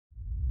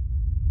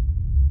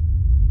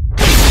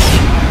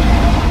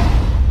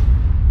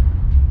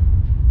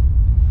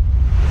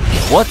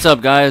What's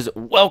up, guys?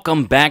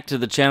 Welcome back to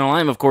the channel.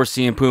 I'm, of course,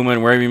 CM Puma,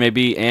 and wherever you may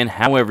be and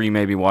however you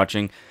may be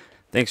watching,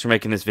 thanks for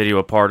making this video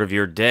a part of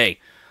your day.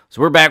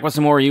 So we're back with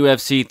some more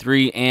UFC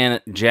 3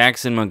 and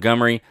Jackson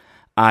Montgomery.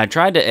 I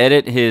tried to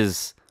edit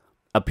his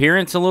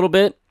appearance a little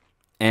bit,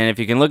 and if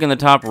you can look in the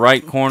top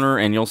right corner,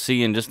 and you'll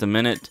see in just a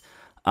minute,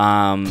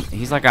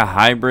 he's like a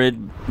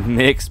hybrid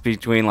mix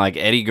between like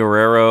Eddie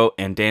Guerrero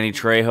and Danny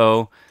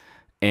Trejo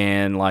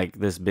and like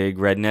this big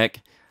redneck.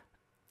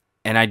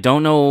 And I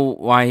don't know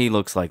why he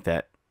looks like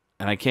that,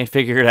 and I can't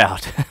figure it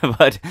out.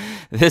 But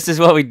this is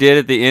what we did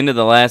at the end of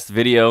the last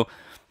video.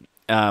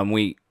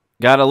 We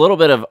got a little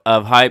bit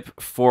of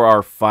hype for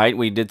our fight.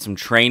 We did some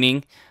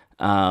training,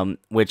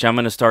 which I'm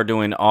going to start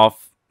doing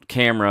off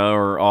camera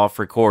or off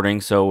recording,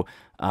 so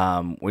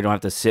we don't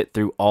have to sit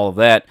through all of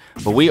that.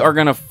 But we are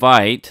going to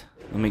fight.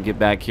 Let me get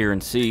back here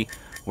and see.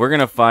 We're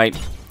going to fight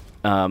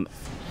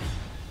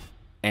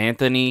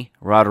Anthony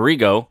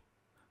Rodrigo,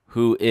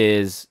 who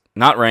is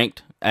not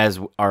ranked.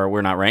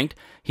 We're not ranked.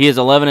 He is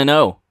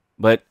 11-0,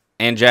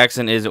 and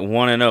Jackson is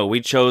 1-0.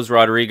 We chose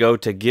Rodrigo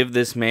to give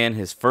this man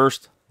his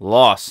first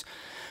loss.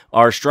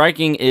 Our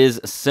striking is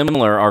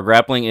similar. Our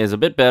grappling is a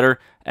bit better,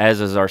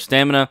 as is our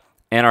stamina,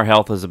 and our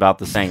health is about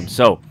the same.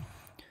 So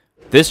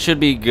this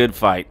should be a good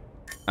fight.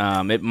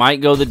 It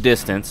might go the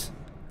distance.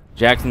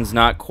 Jackson's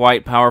not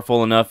quite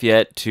powerful enough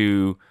yet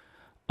to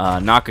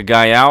knock a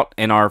guy out.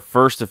 In our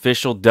first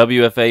official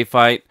WFA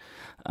fight,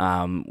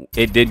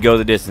 it did go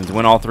the distance.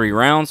 Win all 3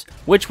 rounds,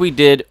 which we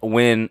did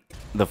win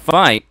the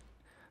fight.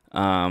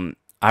 I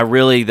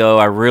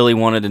really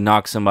wanted to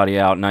knock somebody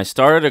out, and I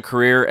started a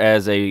career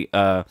as a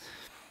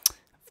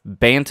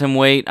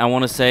bantamweight, I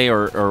want to say,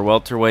 or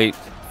welterweight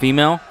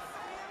female,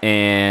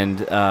 and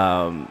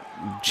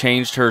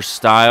changed her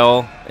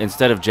style.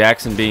 Instead of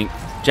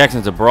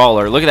Jackson's a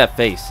brawler. Look at that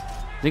face.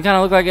 Does he kind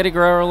of look like Eddie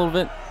Guerrero a little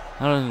bit?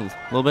 I don't know,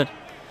 a little bit.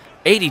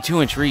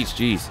 82-inch reach,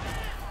 jeez.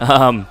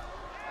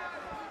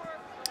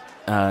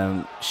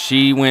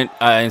 She went,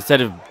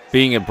 instead of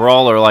being a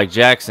brawler like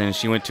Jackson,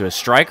 she went to a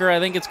striker, I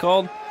think it's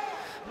called.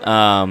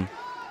 And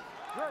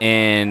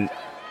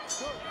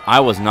I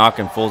was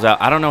knocking fools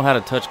out. I don't know how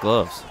to touch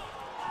gloves.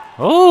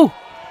 Oh,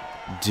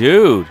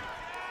 dude.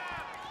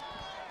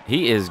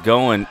 He is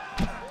going.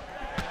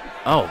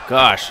 Oh,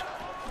 gosh.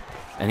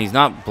 And he's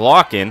not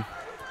blocking.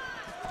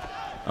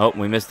 Oh,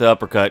 we missed the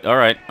uppercut. All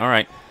right, all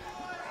right.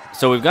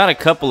 So we've got a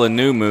couple of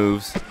new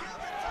moves.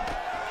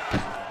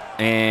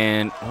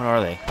 And what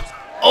are they?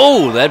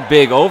 Oh, that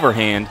big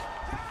overhand.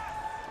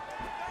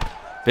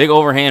 Big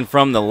overhand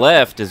from the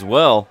left as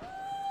well.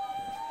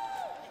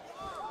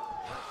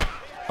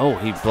 Oh,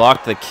 he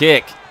blocked the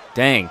kick.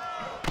 Dang.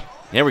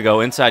 There we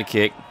go, inside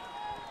kick.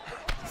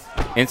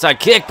 Inside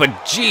kick, but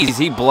jeez,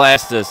 he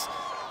blasted us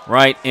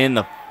right in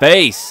the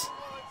face.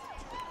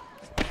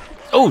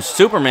 Oh,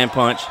 Superman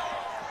punch.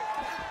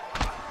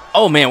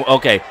 Oh, man,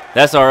 okay,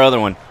 that's our other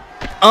one.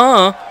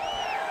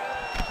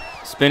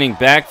 Spinning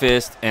back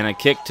fist and a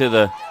kick to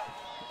the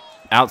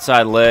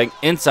outside leg,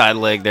 inside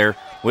leg there.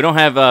 We don't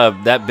have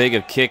that big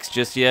of kicks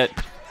just yet.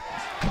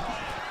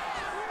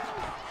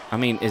 I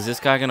mean, is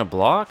this guy going to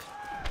block?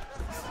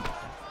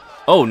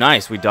 Oh,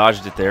 nice. We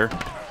dodged it there.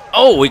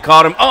 Oh, we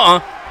caught him.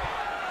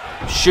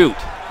 Shoot.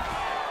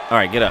 All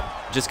right, get up.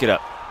 Just get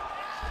up.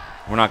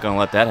 We're not going to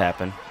let that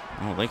happen.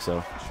 I don't think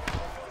so.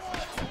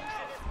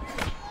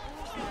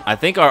 I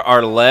think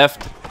our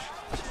left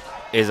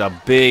is a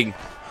big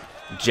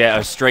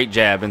jab, a straight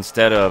jab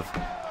instead of,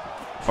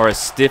 or a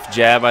stiff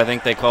jab, I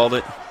think they called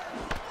it.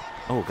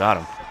 Oh, got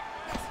him.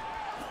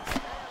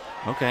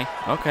 Okay,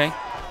 okay.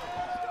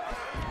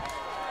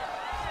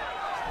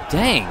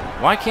 Dang,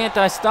 why can't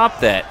I stop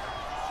that?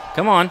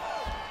 Come on.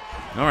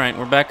 All right,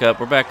 we're back up,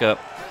 we're back up.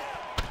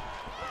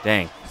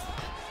 Dang.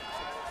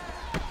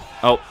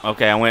 Oh,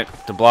 okay, I went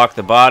to block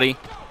the body.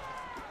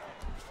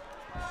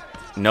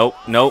 Nope,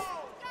 nope,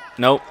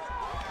 nope.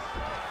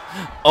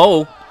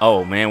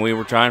 Oh, man, we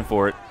were trying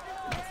for it.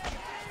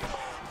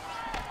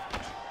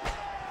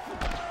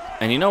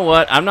 And you know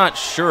what? I'm not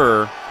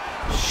sure.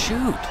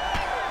 Shoot.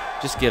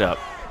 Just get up.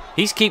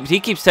 He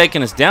keeps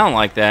taking us down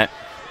like that,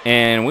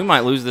 and we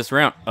might lose this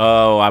round.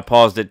 Oh, I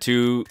paused it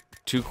too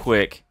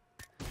quick.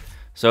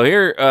 So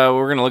here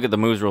we're going to look at the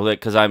moves real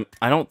quick, because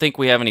I don't think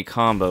we have any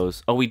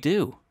combos. Oh, we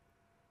do.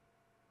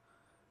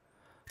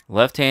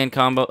 Left hand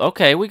combo.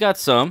 Okay, we got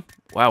some.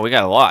 Wow, we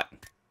got a lot.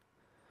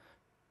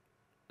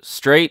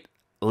 Straight,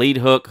 lead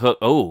hook, hook.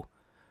 Oh,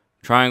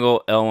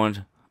 triangle,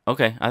 L1.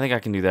 Okay, I think I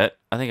can do that.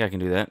 I think I can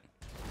do that.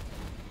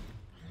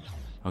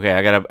 Okay,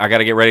 I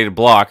gotta get ready to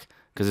block,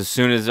 because as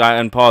soon as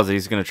I unpause it,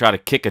 he's gonna try to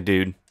kick a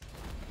dude.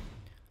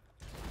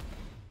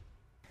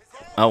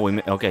 Oh,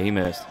 okay, he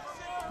missed.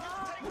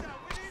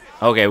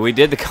 Okay, we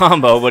did the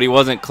combo, but he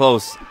wasn't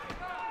close.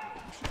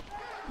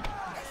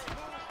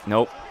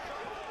 Nope.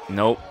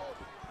 Nope.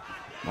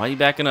 Why are you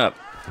backing up?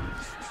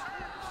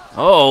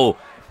 Oh,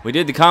 we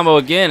did the combo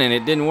again, and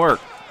it didn't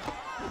work.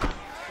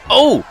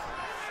 Oh!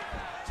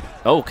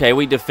 Okay,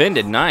 we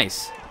defended.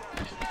 Nice.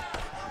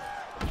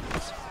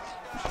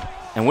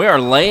 And we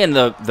are laying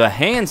the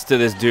hands to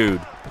this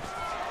dude.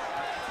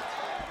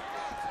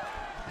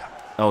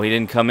 Oh, he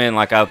didn't come in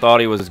like I thought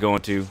he was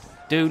going to.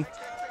 Dude.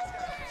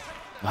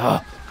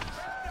 Oh,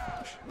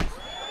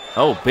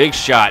 big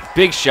shot.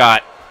 Big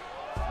shot.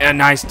 A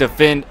nice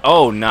defend.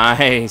 Oh,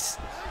 nice.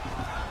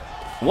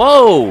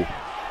 Whoa.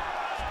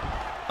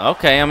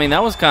 Okay, I mean,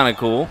 that was kind of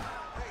cool.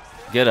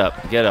 Get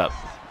up. Get up.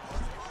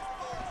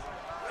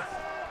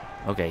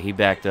 Okay, he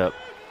backed up.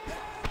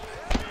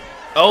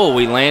 Oh,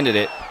 we landed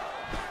it.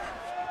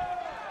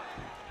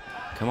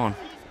 Come on.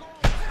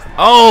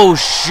 Oh,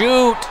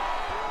 shoot.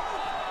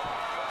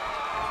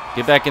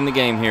 Get back in the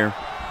game here.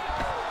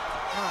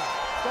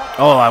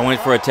 Oh, I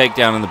went for a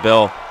takedown in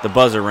the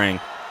buzzer rang.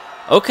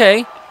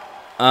 Okay.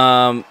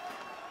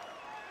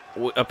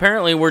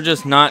 Apparently we're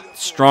just not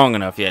strong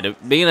enough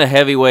yet. Being a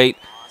heavyweight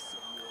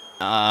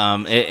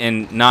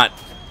and not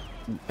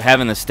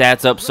having the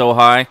stats up so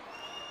high,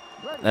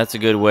 that's a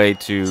good way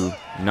to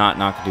not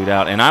knock a dude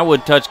out. And I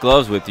would touch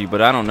gloves with you,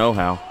 but I don't know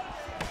how.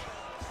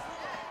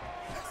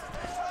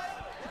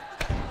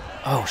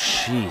 Oh,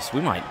 jeez. We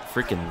might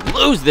freaking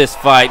lose this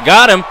fight.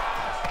 Got him.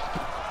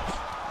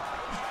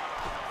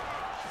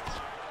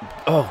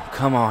 Oh,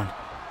 come on.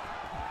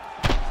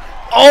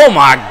 Oh,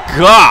 my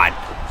God.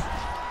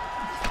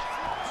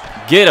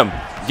 Get him.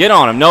 Get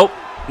on him. Nope.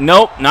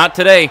 Nope. Not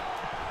today.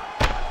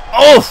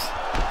 Oh.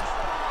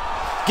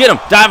 Get him.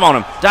 Dive on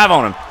him. Dive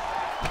on him.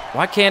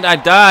 Why can't I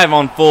dive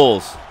on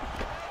fulls?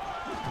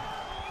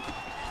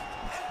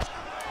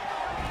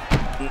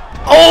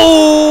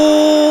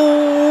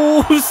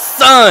 Oh,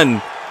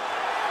 son.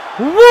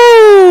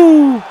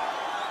 Woo.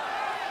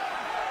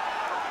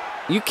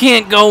 You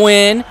can't go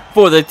in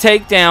for the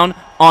takedown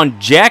on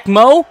Jack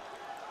Mo?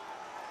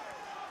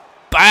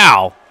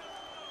 Bow.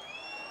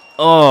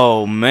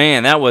 Oh,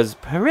 man, that was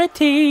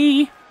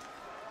pretty.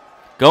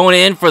 Going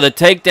in for the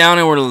takedown,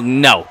 and we're...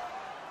 No.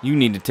 You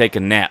need to take a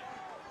nap.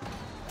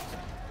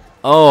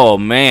 Oh,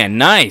 man,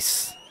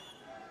 nice.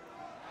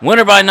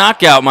 Winner by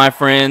knockout, my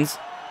friends.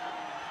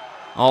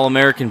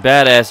 All-American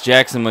badass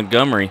Jackson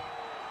Montgomery.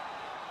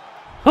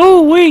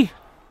 Hoo-wee.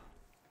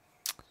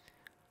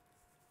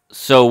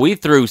 So we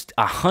threw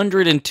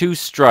 102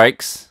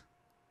 strikes.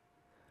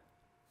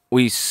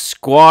 We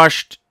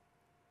squashed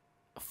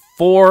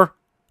 4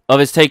 of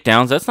his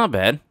takedowns. That's not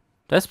bad.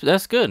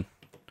 That's good.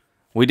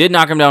 We did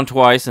knock him down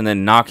twice and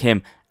then knock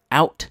him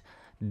out.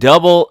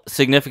 Double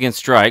significant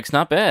strikes.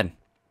 Not bad.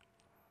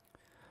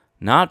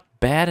 Not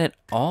bad at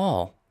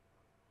all.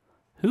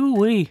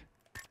 Hoo-wee.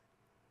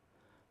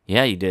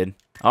 Yeah, you did.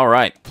 All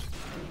right.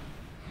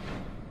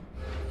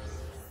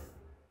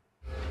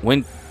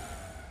 Win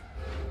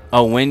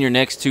your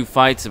next 2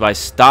 fights by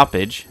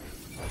stoppage.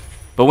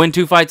 But win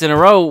 2 fights in a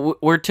row,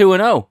 we're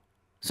 2-0.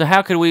 So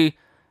how could we...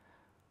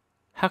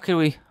 All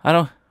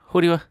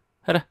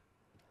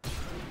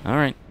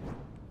right.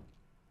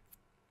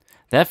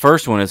 That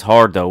first one is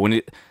hard, though.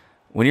 When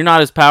you're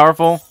not as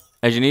powerful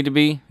as you need to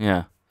be,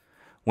 yeah.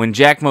 When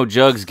Jack Mo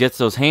Jugs gets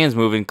those hands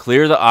moving,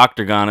 clear the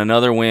octagon.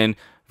 Another win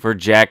for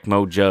Jack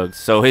Mo Jugs.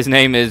 So his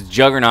name is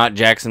Juggernaut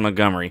Jackson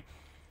Montgomery.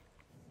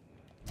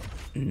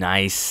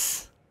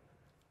 Nice.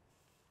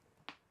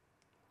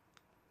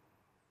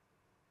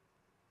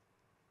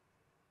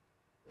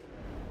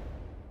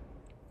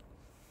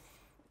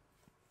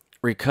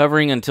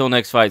 Recovering until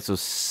next fight. So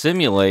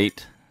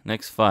simulate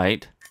next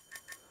fight.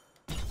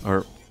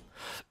 Or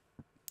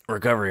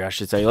recovery, I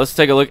should say. Let's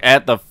take a look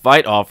at the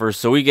fight offers.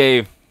 So we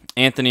gave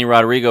Anthony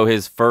Rodrigo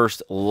his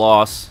first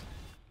loss.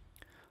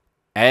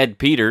 Ed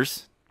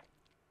Peters.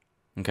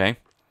 Okay.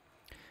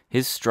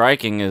 His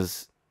striking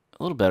is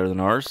a little better than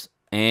ours.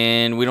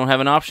 And we don't have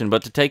an option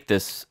but to take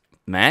this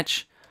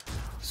match.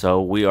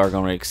 So we are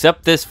going to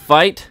accept this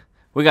fight.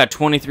 We got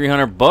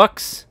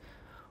 $2,300.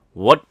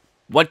 What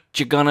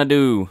you gonna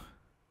do?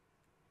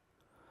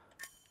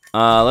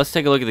 Let's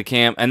take a look at the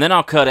camp, and then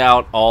I'll cut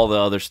out all the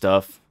other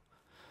stuff.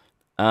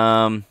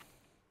 Not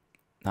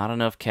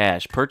enough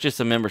cash. Purchase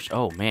a membership.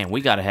 Oh man,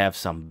 we gotta have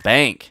some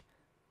bank.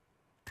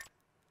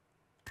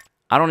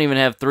 I don't even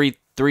have three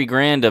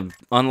grand to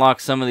unlock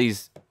some of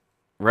these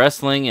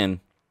wrestling and.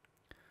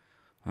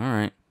 All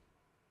right.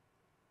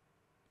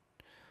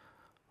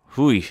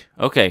 Whew.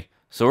 Okay,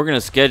 so we're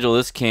gonna schedule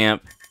this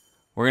camp.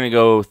 We're gonna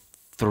go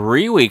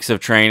 3 weeks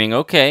of training.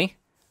 Okay.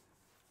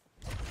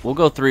 We'll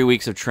go 3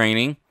 weeks of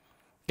training.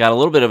 Got a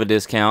little bit of a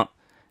discount.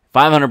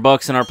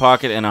 $500 in our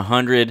pocket and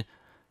 100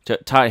 to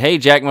hey,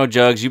 Jack Mo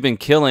Jugs, you've been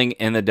killing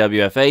in the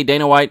WFA.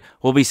 Dana White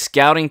will be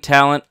scouting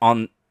talent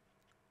on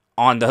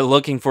the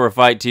Looking for a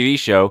Fight TV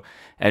show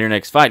at your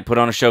next fight. Put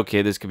on a show,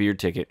 kid. This could be your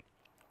ticket.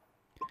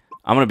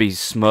 I'm going to be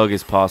smug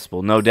as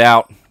possible. No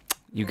doubt.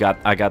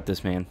 I got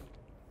this, man.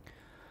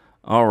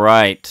 All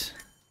right.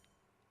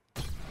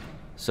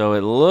 So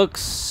it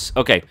looks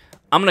okay.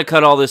 I'm going to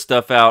cut all this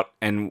stuff out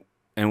and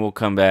we'll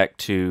come back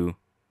to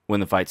when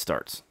the fight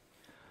starts.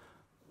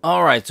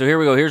 All right, so here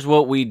we go. Here's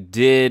what we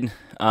did.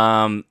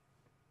 Kind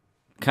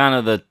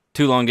of the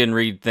too long didn't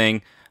read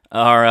thing.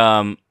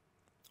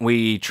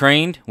 We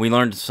trained. We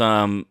learned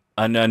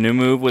a new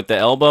move with the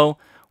elbow.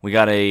 We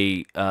got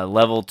a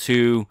level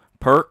 2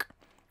 perk.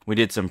 We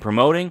did some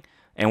promoting,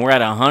 and we're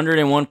at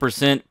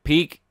 101%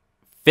 peak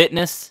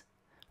fitness.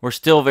 we're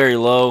still very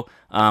low.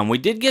 We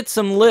did get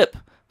some lip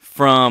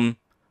from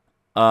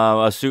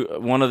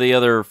one of the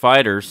other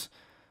fighters.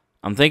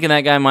 I'm thinking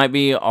that guy might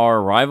be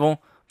our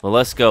rival, but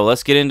let's go.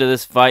 Let's get into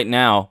this fight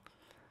now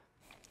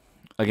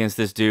against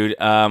this dude.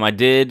 I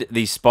did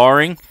the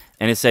sparring,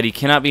 and it said he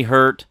cannot be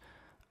hurt.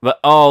 But,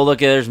 oh, look,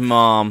 there's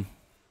Mom.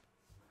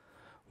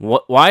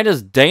 Why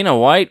does Dana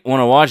White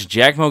want to watch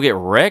Jack Mo get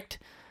wrecked?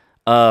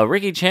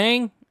 Ricky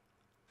Chang,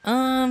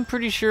 I'm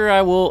pretty sure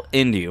I will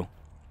end you.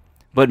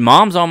 But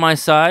Mom's on my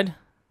side.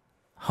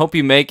 Hope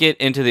you make it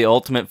into the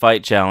Ultimate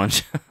Fight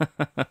Challenge.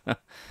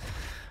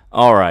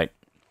 All right.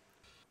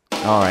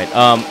 All right.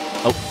 Oh.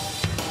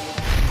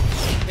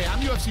 Hey, I'm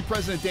UFC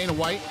President Dana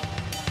White,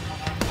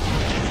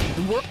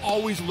 and we're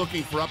always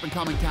looking for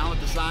up-and-coming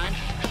talent to sign.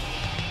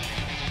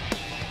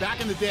 Back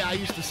in the day, I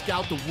used to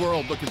scout the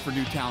world looking for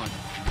new talent,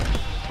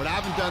 but I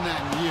haven't done that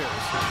in years.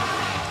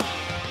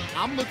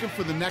 I'm looking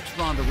for the next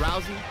Ronda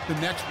Rousey, the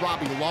next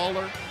Robbie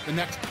Lawler, the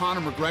next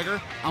Conor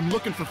McGregor. I'm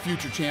looking for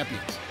future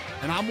champions,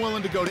 and I'm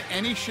willing to go to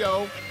any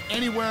show,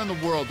 anywhere in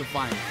the world to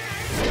find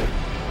them.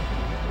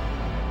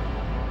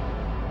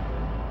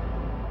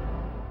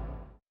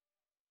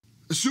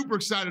 Super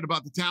excited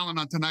about the talent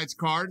on tonight's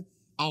card.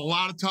 A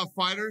lot of tough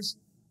fighters.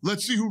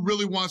 Let's see who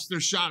really wants their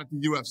shot at the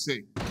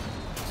UFC.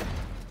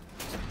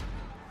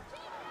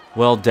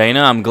 Well,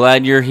 Dana, I'm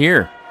glad you're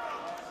here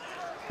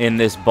in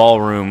this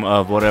ballroom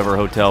of whatever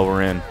hotel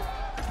we're in.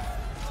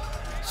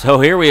 So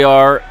here we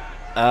are.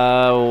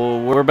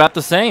 We're about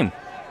the same.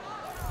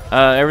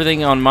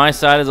 Everything on my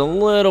side is a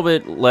little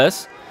bit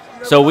less.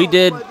 So we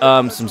did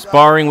some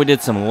sparring, we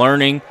did some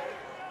learning,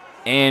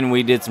 and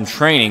we did some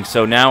training.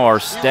 So now our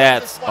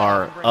stats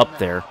are up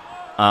there.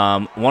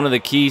 One of the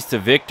keys to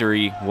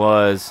victory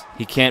was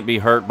he can't be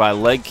hurt by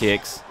leg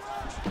kicks.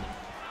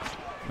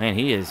 Man,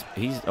 he's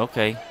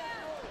okay.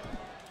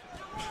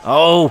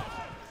 Oh,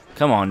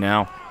 come on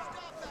now.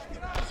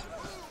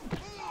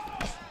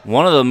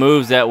 One of the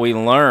moves that we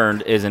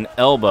learned is an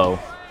elbow.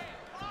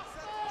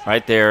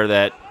 Right there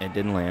that it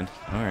didn't land.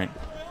 All right.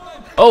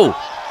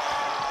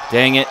 Oh,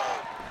 dang it.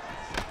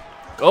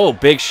 Oh,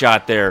 big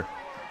shot there.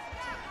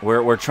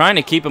 We're trying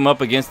to keep him up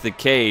against the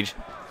cage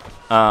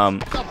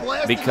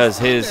because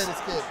his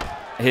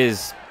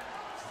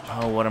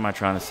what am I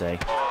trying to say?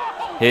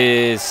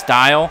 His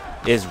style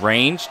is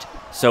ranged,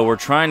 so we're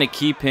trying to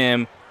keep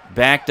him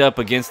backed up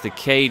against the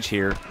cage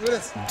here.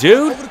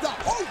 Dude!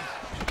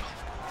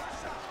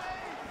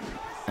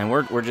 And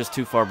we're just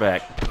too far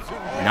back.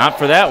 Not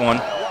for that one.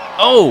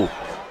 Oh!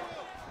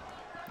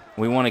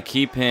 We want to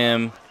keep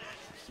him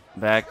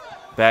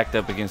backed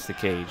up against the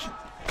cage.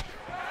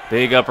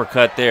 Big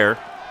uppercut there.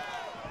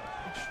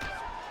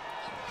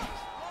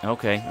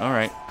 Okay, all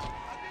right.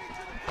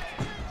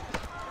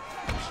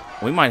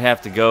 We might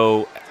have to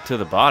go to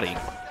the body.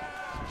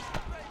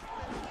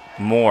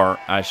 More,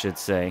 I should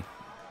say.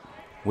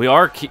 We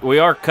are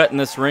cutting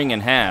this ring in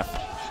half.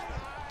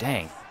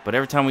 Dang, but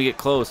every time we get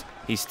close,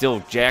 he still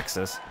jacks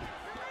us.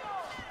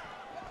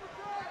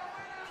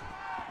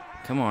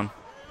 Come on.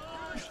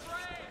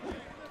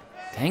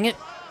 Dang it.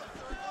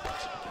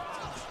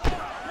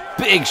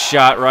 Big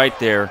shot right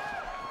there.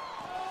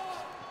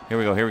 Here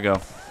we go, here we go.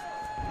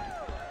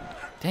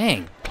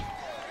 Dang.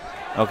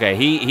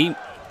 Okay,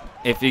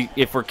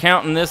 if we're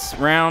counting this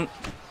round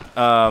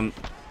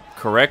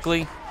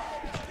correctly,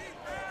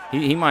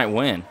 he might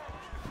win.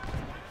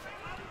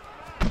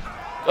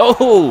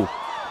 Oh!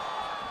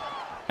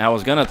 I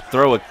was gonna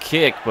throw a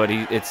kick, but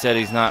it said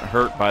he's not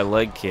hurt by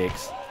leg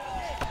kicks.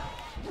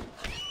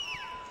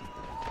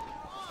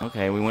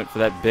 Okay, we went for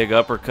that big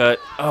uppercut.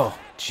 Oh,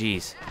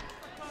 jeez.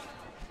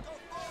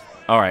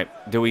 All right,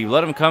 do we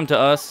let him come to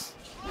us?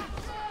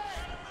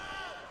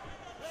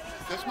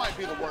 This might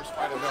be the worst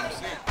fight I've ever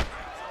seen.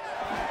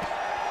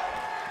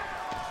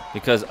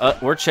 Because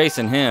we're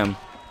chasing him,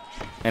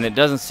 and it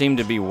doesn't seem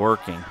to be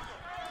working.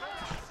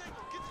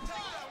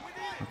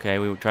 Okay,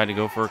 we tried to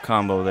go for a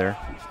combo there.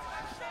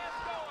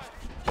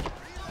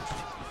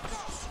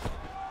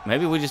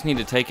 Maybe we just need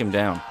to take him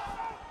down.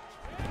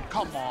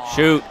 Come on.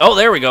 Shoot. Oh,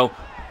 there we go.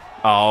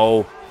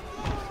 Oh.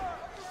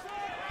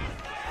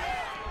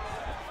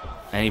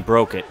 And he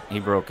broke it. He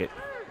broke it.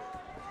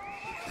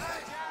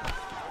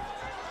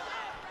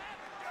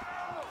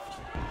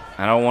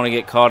 I don't want to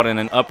get caught in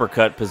an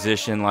uppercut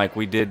position like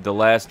we did the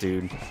last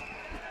dude.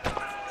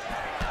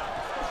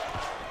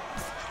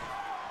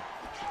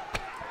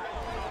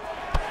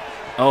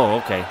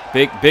 Oh, okay.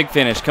 Big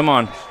finish. Come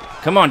on.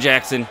 Come on,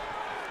 Jackson.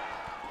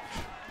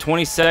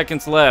 20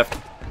 seconds left.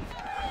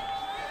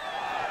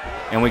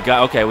 And we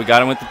got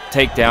him with the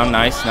takedown.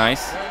 Nice,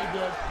 nice.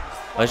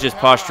 Let's just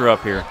posture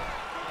up here.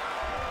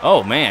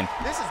 Oh, man.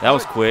 That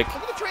was quick.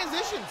 Look at the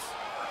transitions.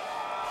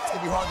 It's going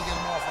to be hard to get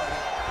him off right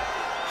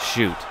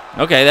here. Shoot.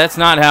 Okay, that's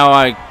not how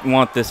I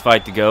want this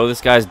fight to go. This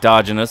guy's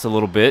dodging us a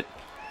little bit.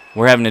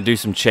 We're having to do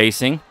some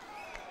chasing.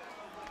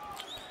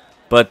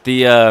 But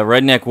the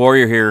Redneck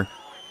Warrior here,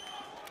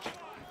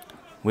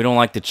 we don't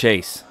like to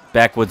chase.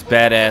 Backwoods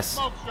badass.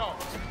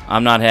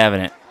 I'm not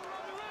having it.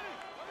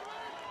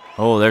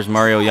 Oh, there's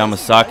Mario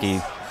Yamasaki.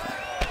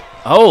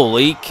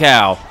 Holy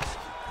cow.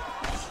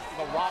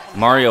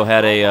 Mario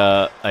had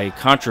a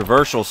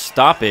controversial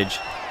stoppage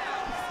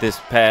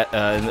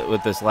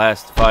with this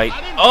last fight.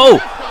 Oh!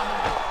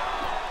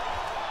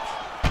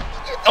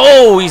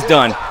 Oh, he's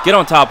done. Get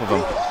on top of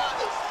him.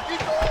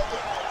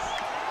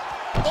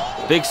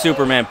 Big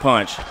Superman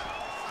punch.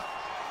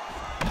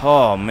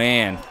 Oh,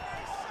 man.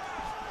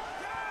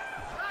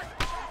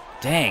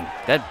 Dang,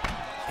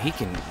 he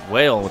can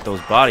wail with those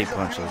body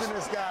punches.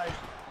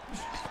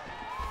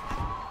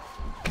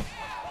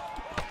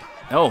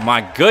 Oh,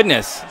 my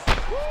goodness.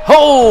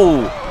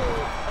 Oh!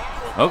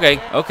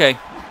 Okay, okay.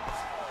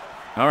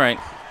 All right.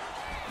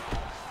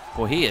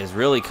 Well, he is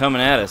really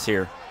coming at us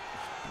here.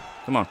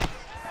 Come on.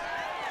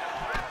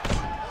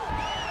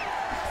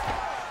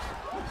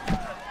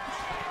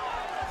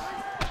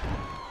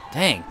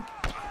 Dang.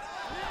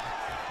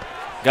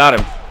 Got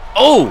him.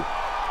 Oh!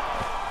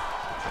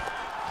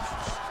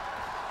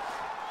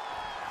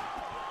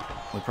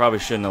 We probably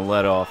shouldn't have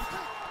let off.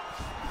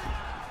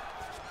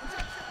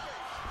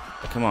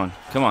 Come on.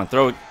 Come on.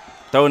 Throw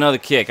another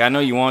kick. I know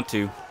you want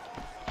to.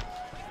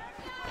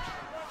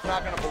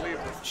 Not gonna believe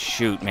it.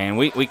 Shoot, man.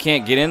 We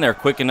can't get in there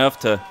quick enough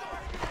to...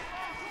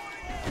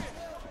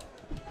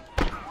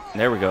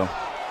 There we go.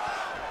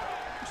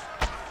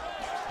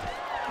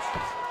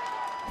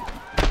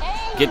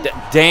 Get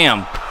that.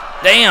 Damn.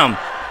 Damn.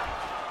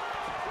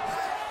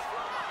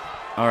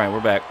 All right,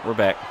 we're back. We're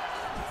back.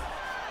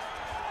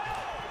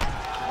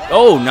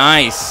 Oh,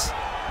 nice.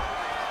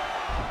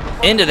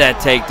 Into that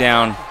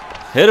takedown.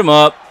 Hit him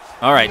up.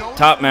 All right,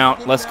 top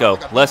mount. Let's go.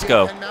 Let's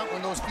go.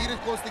 When those feet are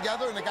close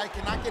together and the guy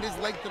cannot get his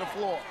leg to the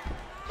floor.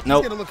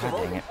 Nope.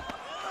 God dang it.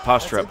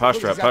 Posture up,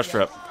 posture up,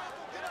 posture up.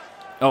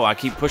 Oh, I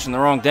keep pushing the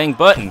wrong dang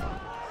button.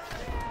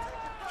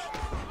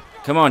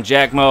 Come on,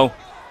 Jack Mo.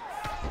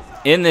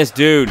 In this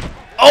dude.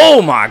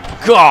 Oh, my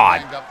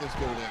God.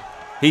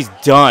 He's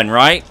done,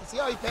 right? See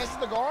how he passes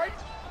the guard?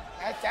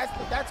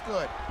 That's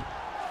good.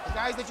 The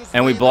guys that just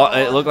and we blocked.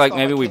 It looked like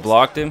maybe we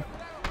blocked him.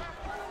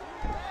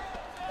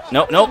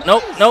 Nope, nope,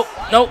 nope, nope,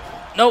 nope,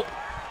 nope.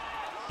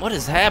 What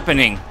is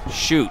happening?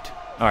 Shoot.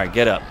 All right,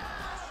 get up.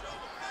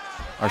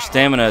 Our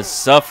stamina is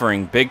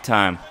suffering big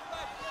time.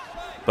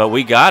 But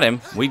we got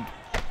him.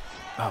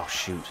 Oh,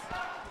 shoot.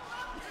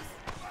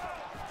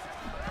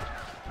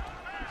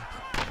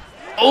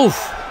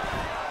 Oof.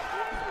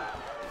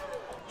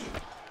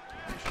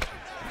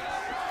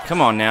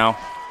 Come on now.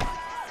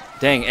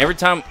 Dang, every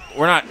time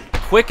we're not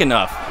quick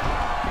enough.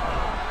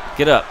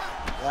 Get up.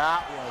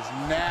 That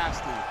was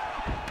nasty.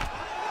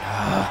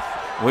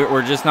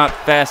 We're just not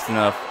fast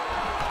enough.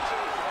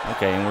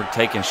 Okay, and we're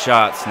taking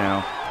shots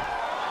now.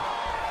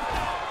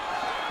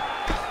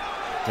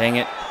 Dang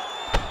it.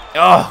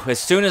 Oh, as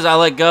soon as I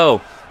let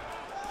go.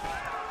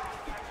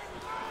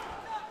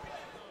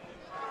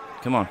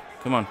 Come on,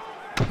 come on.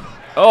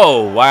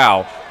 Oh,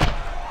 wow.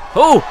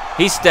 Oh,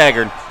 he's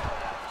staggered.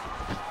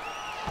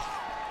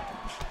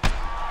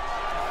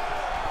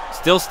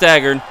 Still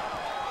staggered.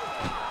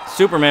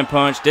 Superman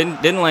punch.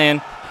 Didn't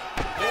land.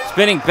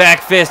 Spinning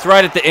back fist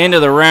right at the end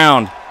of the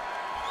round.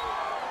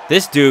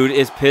 This dude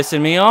is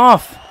pissing me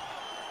off.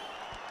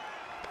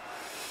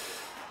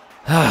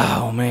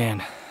 Oh,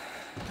 man.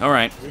 All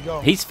right.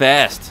 He's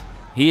fast.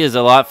 He is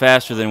a lot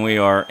faster than we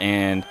are,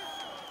 and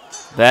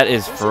that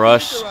is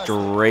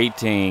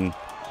frustrating.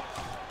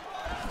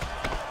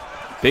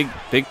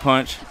 Big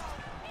punch.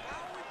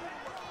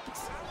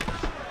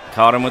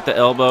 Caught him with the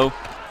elbow.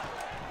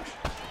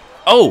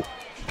 Oh!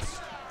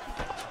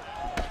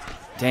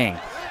 Dang.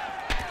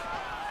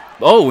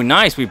 Oh,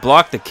 nice. We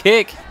blocked the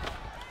kick.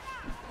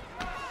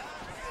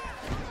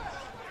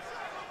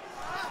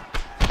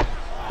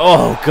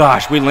 Oh,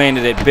 gosh. We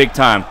landed it big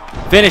time.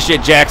 Finish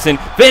it, Jackson.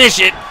 Finish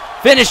it.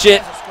 Finish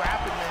it.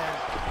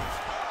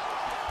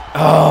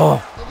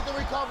 Oh. Look at the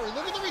recovery.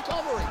 Look at the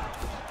recovery.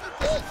 Look at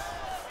this.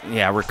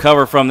 Yeah,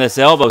 recover from this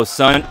elbow,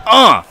 son.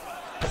 Oh,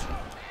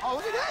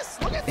 look at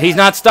this. Look at this. He's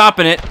not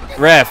stopping it.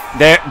 Ref,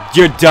 there.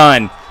 You're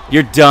done.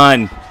 You're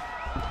done.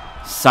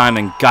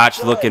 Simon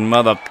Gotch looking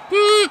mother.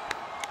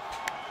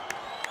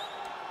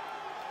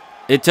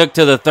 It took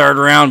to the third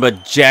round,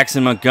 but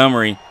Jackson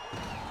Montgomery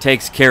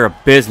takes care of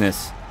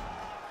business.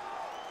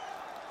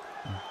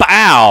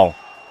 Bow.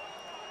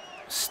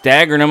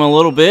 Staggering him a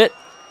little bit.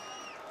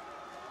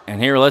 And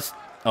here, let's...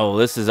 Oh,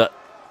 this is a...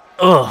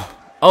 Ugh.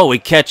 Oh, we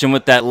catch him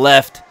with that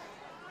left.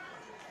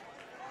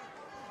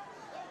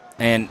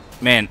 And,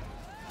 man,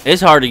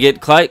 it's hard to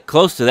get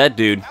close to that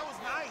dude.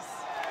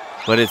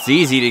 But it's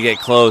easy to get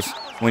close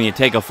when you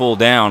take a full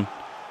down.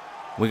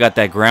 We got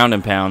that ground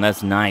and pound.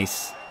 That's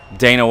nice.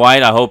 Dana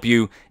White, I hope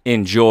you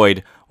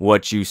enjoyed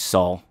what you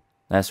saw.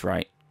 That's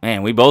right.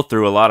 Man, we both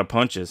threw a lot of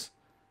punches.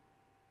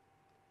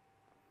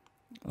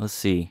 Let's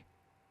see.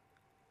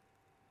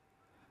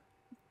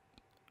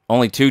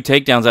 Only 2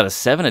 takedowns out of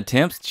 7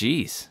 attempts?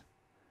 Jeez.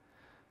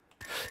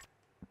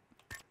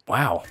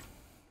 Wow.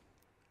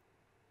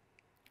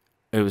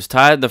 It was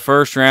tied the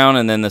first round,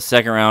 and then the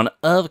second round,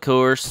 of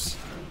course.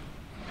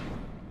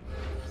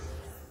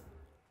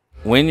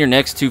 Win your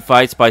next 2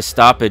 fights by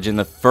stoppage in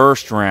the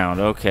first round.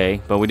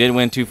 Okay, but we did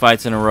win 2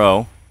 fights in a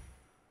row.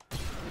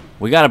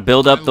 We got to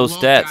build up those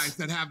love stats. Guys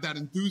that have that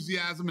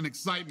enthusiasm and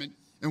excitement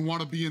and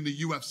want to be in the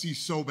UFC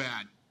so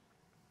bad.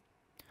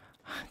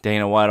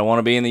 Dana White, I want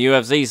to be in the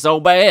UFC so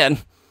bad.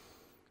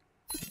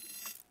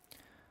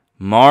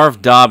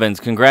 Marv Dobbins,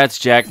 congrats,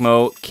 Jack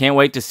Mo. Can't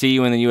wait to see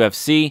you in the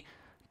UFC.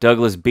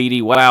 Douglas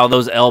Beatty, wow,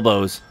 those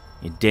elbows.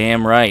 You're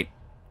damn right.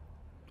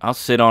 I'll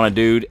sit on a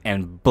dude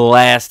and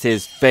blast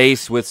his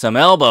face with some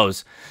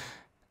elbows.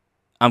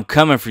 I'm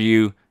coming for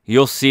you.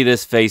 You'll see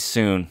this face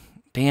soon.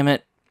 Damn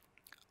it.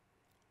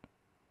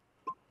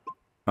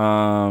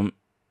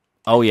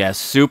 Oh yeah,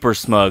 Super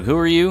Smug. Who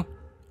are you?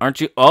 Aren't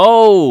you?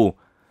 Oh,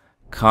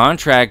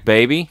 contract,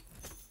 baby.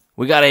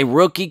 We got a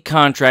rookie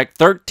contract,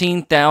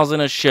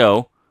 $13,000 a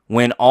show.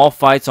 Win all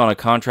fights on a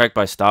contract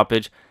by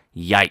stoppage.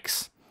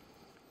 Yikes.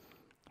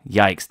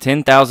 Yikes.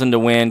 $10,000 to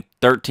win,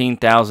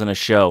 $13,000 a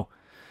show.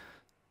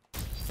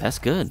 That's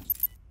good.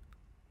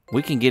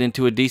 We can get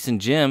into a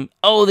decent gym.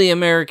 Oh, the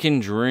American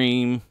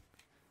Dream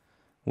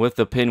with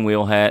the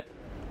pinwheel hat.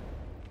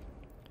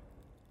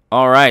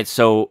 All right,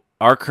 so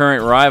our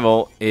current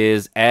rival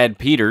is Ad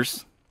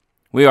Peters.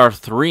 We are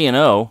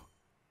 3-0.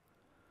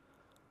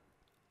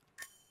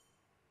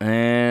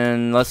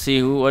 And let's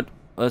see what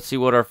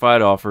our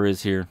fight offer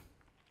is here.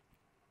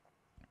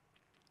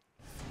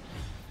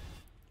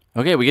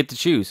 Okay, we get to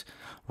choose.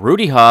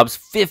 Rudy Hobbs,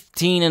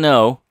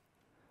 15-0.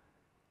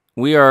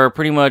 We are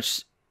pretty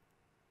much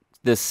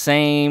the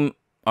same.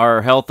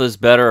 Our health is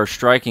better. Our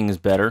striking is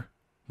better.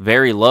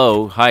 Very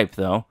low hype,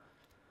 though.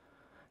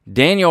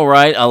 Daniel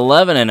Wright,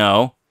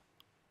 11-0.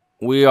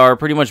 We are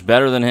pretty much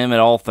better than him at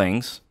all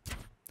things.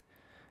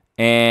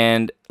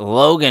 And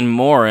Logan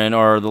Morin,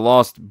 or the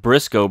lost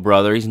Briscoe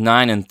brother, he's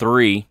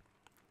 9-3.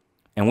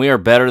 And we are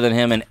better than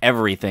him in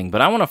everything.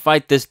 But I want to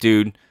fight this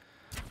dude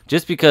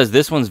just because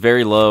this one's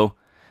very low.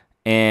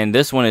 And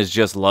this one is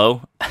just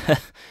low.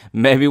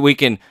 Maybe we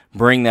can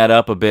bring that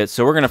up a bit.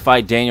 So we're going to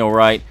fight Daniel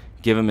Wright,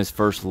 give him his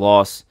first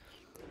loss,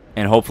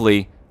 and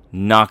hopefully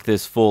knock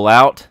this fool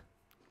out.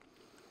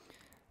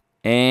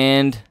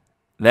 And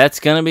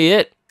that's going to be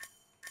it.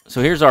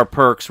 So here's our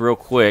perks real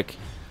quick.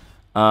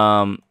 We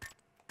have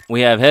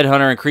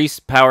Headhunter,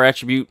 increased power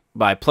attribute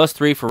by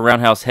 +3 for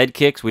roundhouse head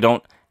kicks. We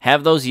don't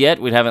have those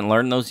yet. We haven't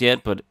learned those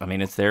yet, but, I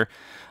mean, it's there.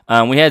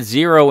 We had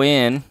 0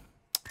 in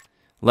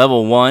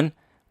level 1.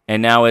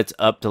 And now it's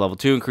up to level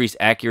 2. Increased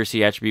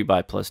accuracy attribute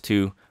by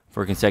 +2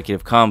 for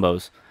consecutive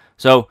combos.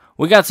 So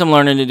we got some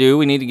learning to do.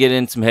 We need to get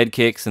in some head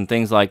kicks and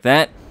things like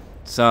that.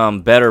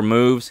 Some better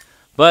moves.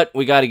 But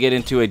we got to get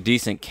into a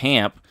decent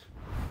camp.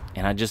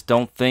 And I just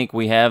don't think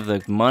we have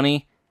the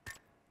money.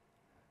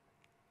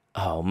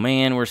 Oh,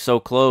 man, we're so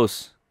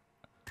close.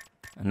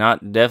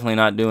 Definitely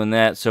not doing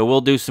that. So we'll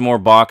do some more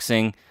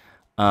boxing.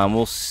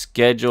 We'll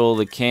schedule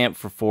the camp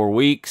for 4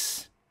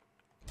 weeks.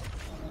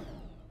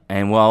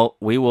 And, well,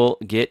 we will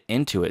get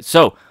into it.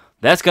 So,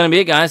 that's going to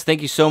be it, guys.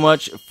 Thank you so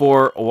much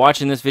for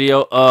watching this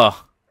video.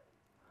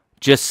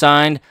 Just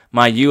signed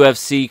my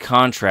UFC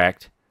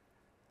contract.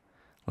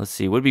 Let's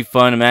see. Would be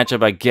fun to match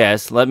up, I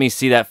guess. Let me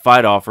see that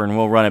fight offer, and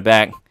we'll run it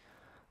back.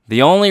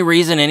 The only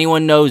reason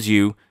anyone knows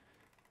you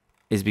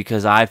is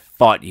because I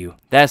fought you.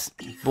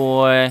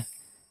 Boy,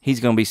 he's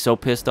going to be so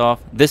pissed off.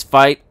 This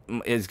fight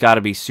has got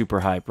to be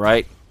super hype,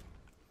 right?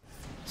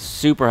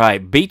 Super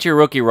hype. Beat your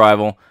rookie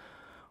rival.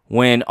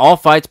 Win all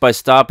fights by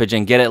stoppage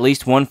and get at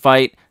least one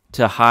fight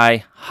to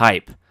high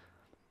hype.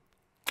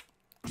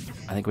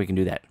 I think we can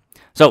do that.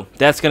 So,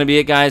 that's going to be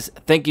it, guys.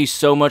 Thank you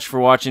so much for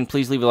watching.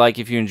 Please leave a like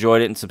if you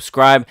enjoyed it and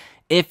subscribe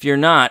if you're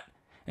not.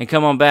 And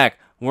come on back.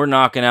 We're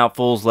knocking out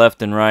fools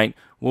left and right.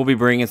 We'll be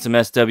bringing some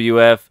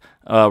SWF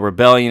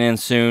Rebellion in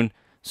soon.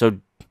 So,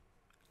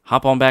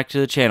 hop on back to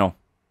the channel.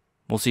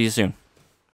 We'll see you soon.